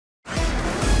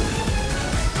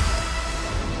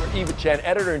Eva Chen,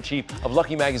 editor-in-chief of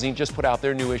Lucky Magazine, just put out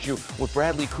their new issue with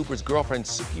Bradley Cooper's girlfriend,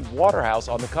 Suki Waterhouse,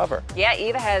 on the cover. Yeah,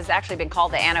 Eva has actually been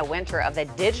called the Anna Wintour of the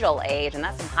digital age, and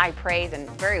that's some high praise and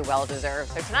very well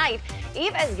deserved. So tonight,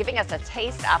 Eva is giving us a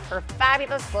taste of her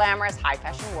fabulous, glamorous, high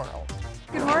fashion world.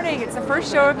 Good morning. It's the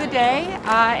first show of the day,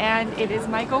 and it is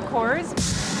Michael Kors.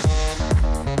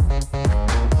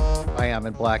 I am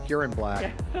in black. You're in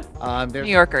black. New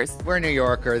Yorkers. We're New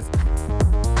Yorkers.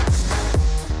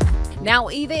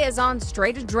 Now, Eva is on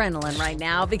straight adrenaline right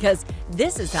now because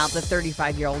this is how the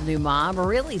 35-year-old new mom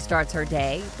really starts her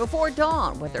day before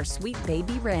dawn with her sweet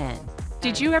baby Ren.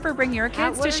 Did you ever bring your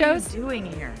kids to shows? What are you doing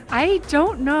here? I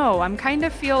don't know. I'm kind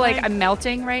of feel like I'm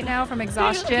melting right now from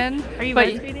exhaustion. Are you but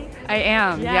breastfeeding? I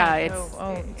am. Yeah.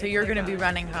 So you're going to be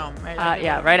running home, right?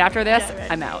 Yeah. Right after this, Yeah,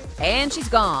 right. I'm out. And she's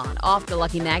gone off to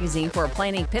Lucky Magazine for a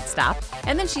planning pit stop,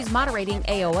 and then she's moderating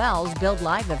AOL's Build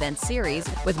Live event series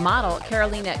with model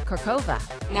Karolina Kurkova.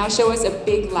 Now show us a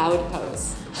big loud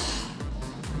pose.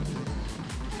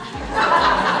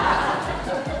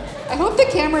 I hope the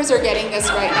cameras are getting this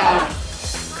right now.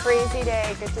 Crazy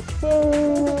day, good to see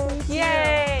you.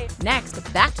 Yay! Next,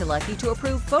 back to Lucky to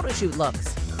approve photo shoot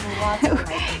looks.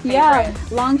 Yeah,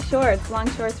 long shorts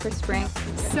for spring.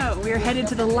 So we're headed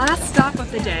to the last stop of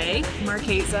the day,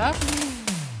 Marquesa.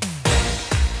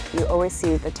 You always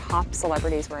see the top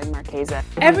celebrities wearing Marquesa.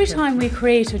 Every time we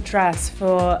create a dress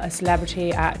for a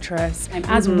celebrity actress,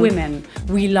 as women,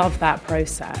 we love that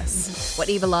process. What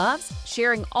Eva loves?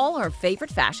 Sharing all her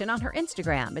favorite fashion on her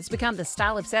Instagram. It's become the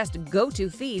style-obsessed go-to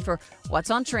feed for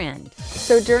what's on trend.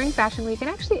 So during Fashion Week, and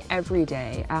actually every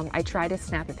day, I try to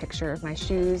snap a picture of my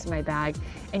shoes, my bag,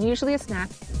 and usually a snack.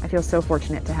 I feel so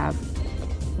fortunate to have,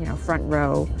 front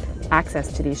row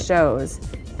access to these shows,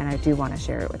 and I do want to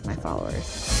share it with my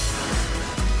followers.